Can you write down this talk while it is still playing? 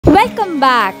Welcome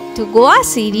back to Goa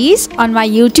series on my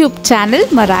YouTube channel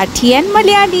Marathi and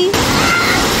Malayali.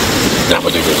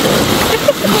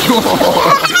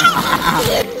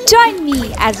 Join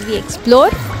me as we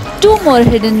explore 2 more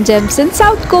hidden gems in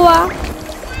South Goa.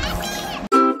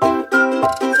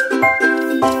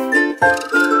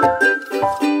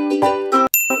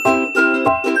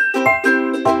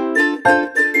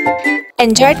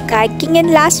 Enjoyed kayaking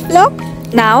in last vlog?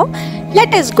 Now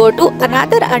let us go to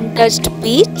another untouched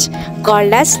beach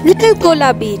called as Little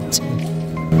Kola Beach.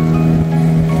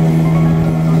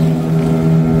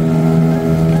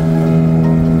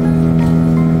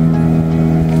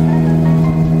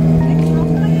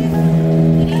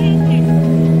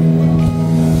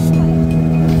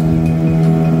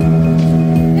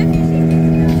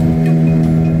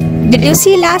 Did you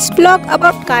see last vlog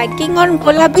about kayaking on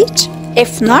Kola Beach?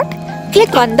 If not,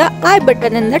 click on the I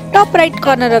button in the top right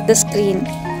corner of the screen.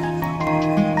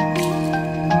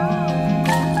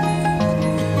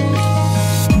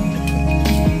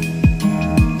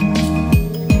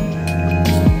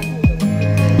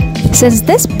 Since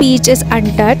this beach is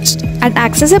untouched and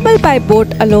accessible by boat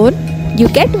alone, you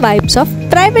get vibes of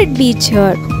private beach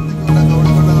here.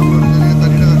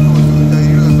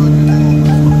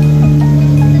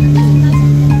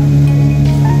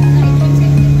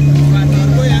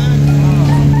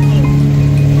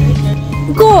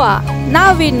 Goa.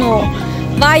 Now we know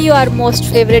why you are most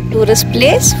favorite tourist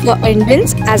place for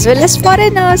Indians as well as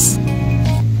foreigners.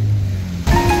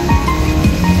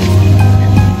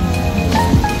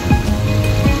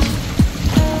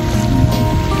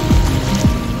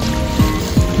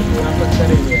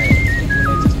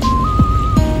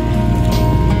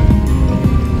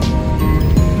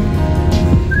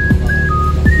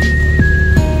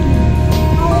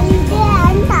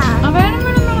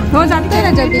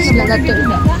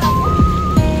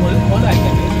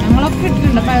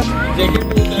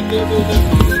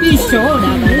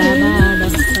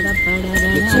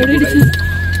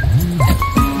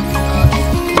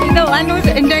 The one who's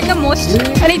enjoying the most.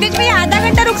 Nitesh भैया आधा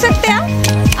घंटा रुक सकते हैं?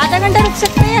 आधा घंटा रुक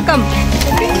सकते हैं या कम?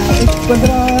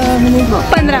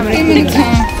 15 minute.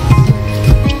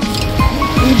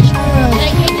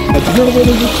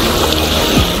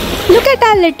 Look at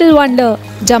our little wonder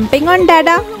jumping on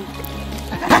Dada.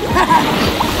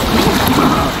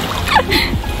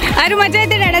 अरे मजा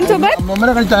येते डॅडांसोबत.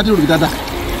 मम्मीला काही चहाची उडकी दादा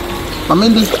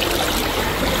mummy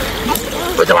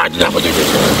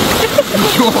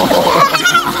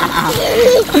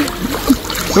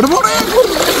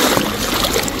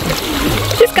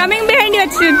She's coming behind you,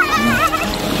 Achin.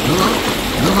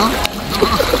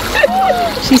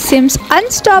 She seems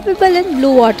unstoppable in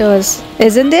blue waters,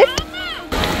 isn't it?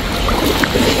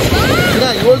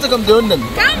 Yeah, you also come down then.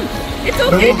 Come. It's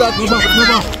okay.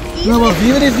 No,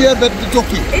 even if you are that, it's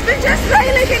okay. It will just fly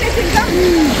like anything. Come.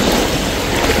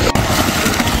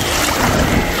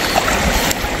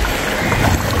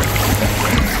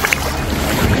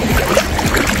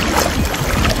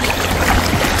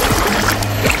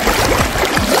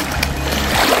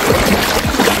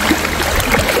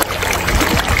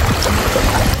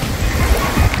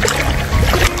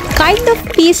 Kind of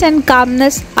peace and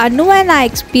calmness Anu and I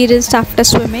experienced after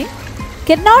swimming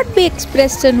cannot be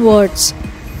expressed in words.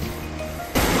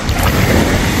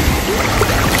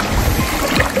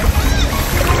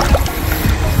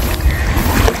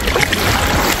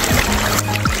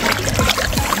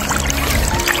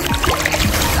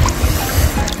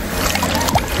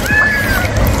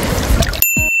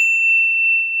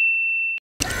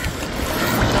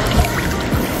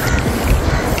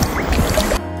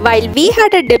 While we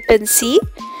had a dip in sea,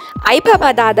 Ai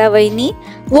Baba Dada Vaini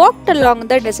walked along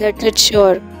the deserted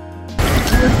shore.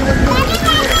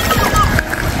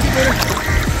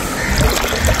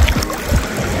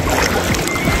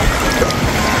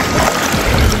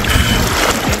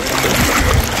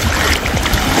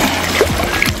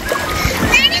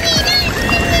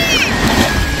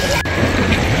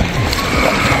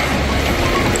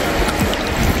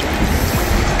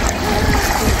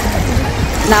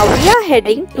 Now we are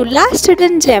heading to last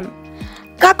hidden gem,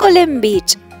 Kakolem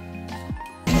Beach.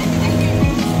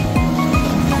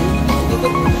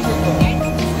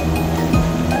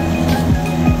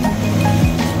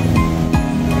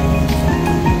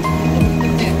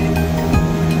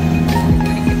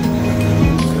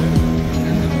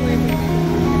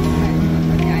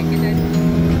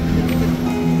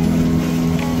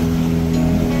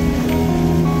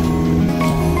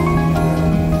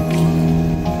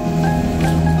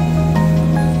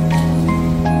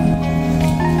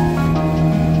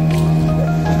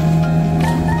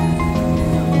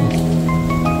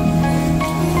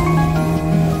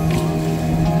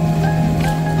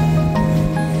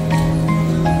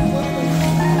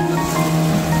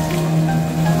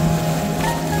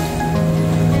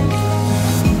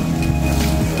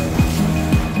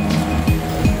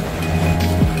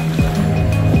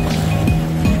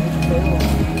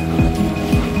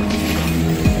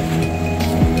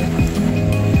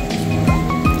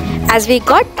 As we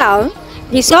got down,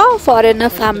 we saw a foreigner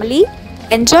family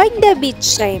enjoying their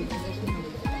beach time.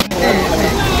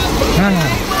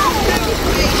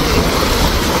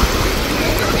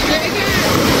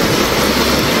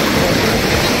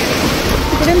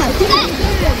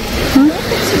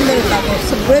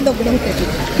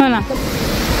 हो ना.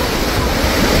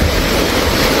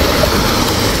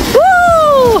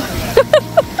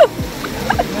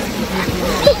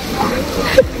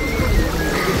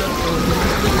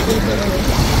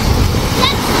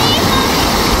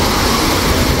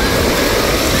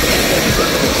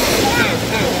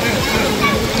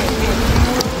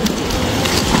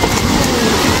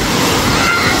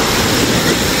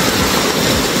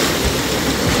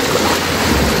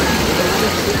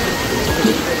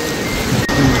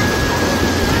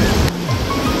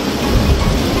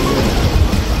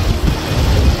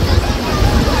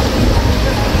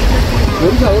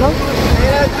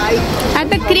 At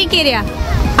the creek area,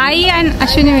 I and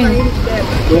Ashwini went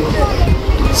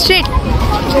straight.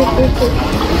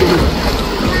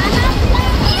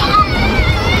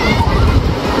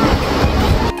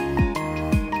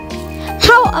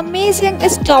 How amazing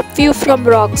is top view from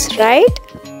rocks, right?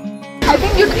 I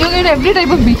think you get every type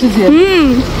of beaches here.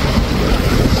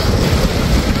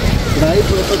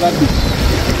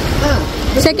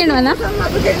 Second one, huh?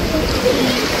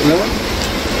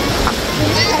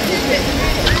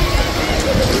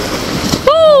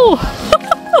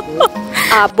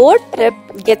 Our boat trip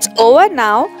gets over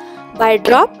now by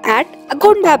drop at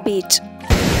Agoda beach.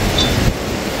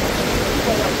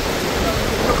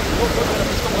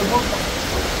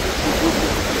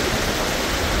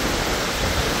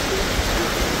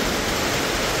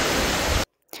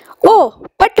 Oh,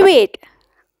 but wait,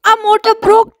 our motor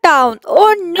broke down.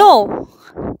 Oh no!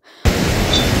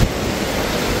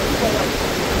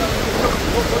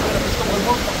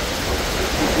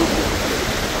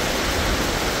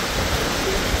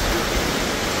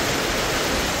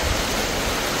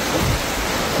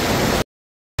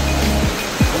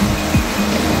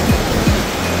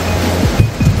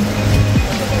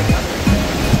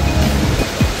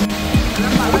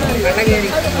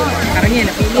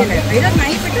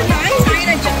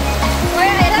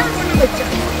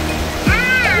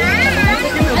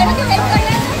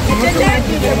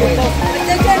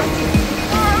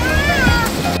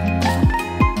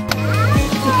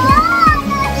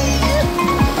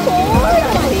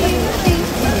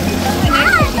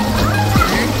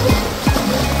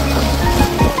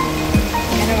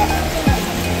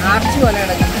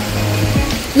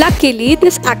 Luckily,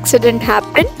 this accident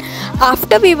happened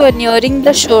after we were nearing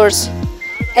the shores.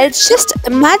 Else just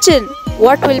imagine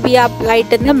what will be our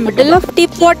plight in the middle of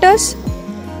deep waters.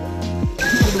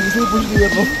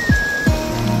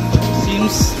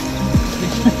 Seems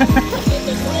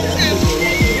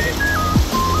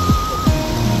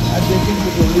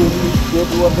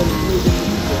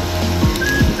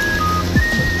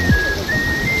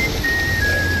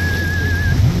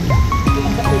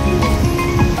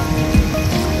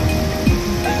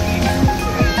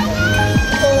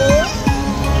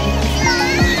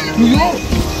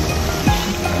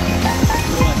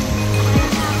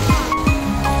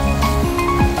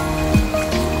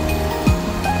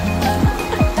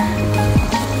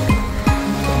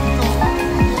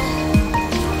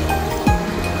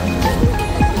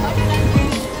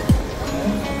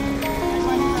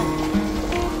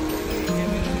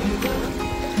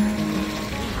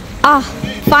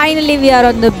Finally we are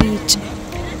on the beach.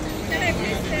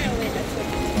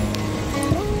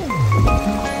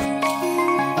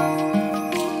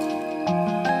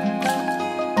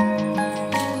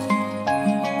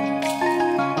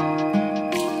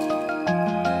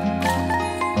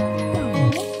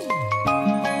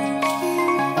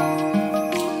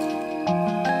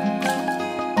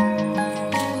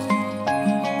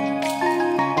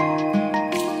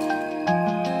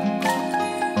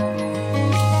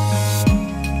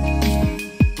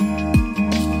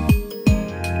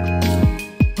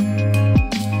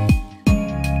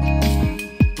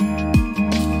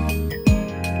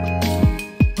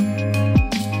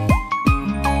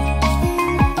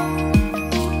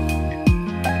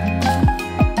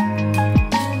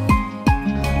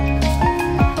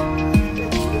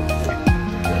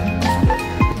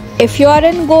 If you are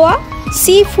in Goa,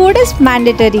 seafood is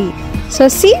mandatory. So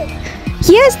see,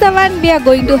 here's the one we are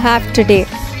going to have today.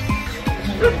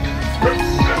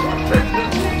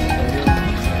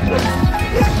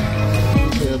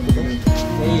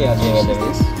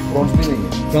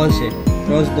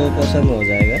 Prawns 2 person में हो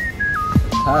जाएगा.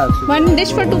 One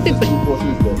dish for 2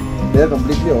 people. They are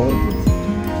completely over.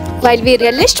 While we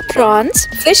relished prawns,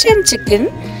 fish and chicken,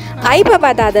 आई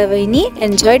बाबा दादा वहिनी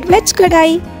enjoyed veg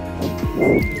kadai.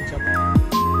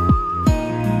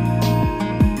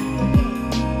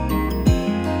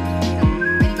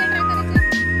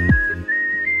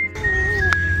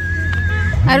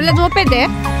 अरुला झोपेते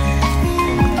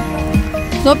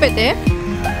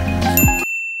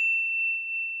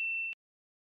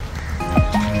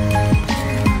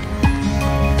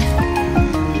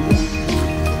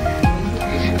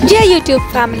Dear YouTube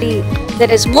family,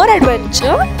 there is more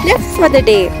adventure left for the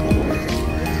day.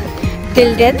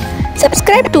 Till then,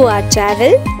 subscribe to our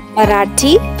channel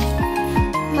Marathi,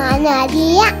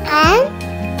 Manali and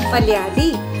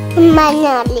Malayali.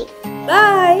 Manali.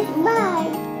 Bye.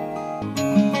 Bye.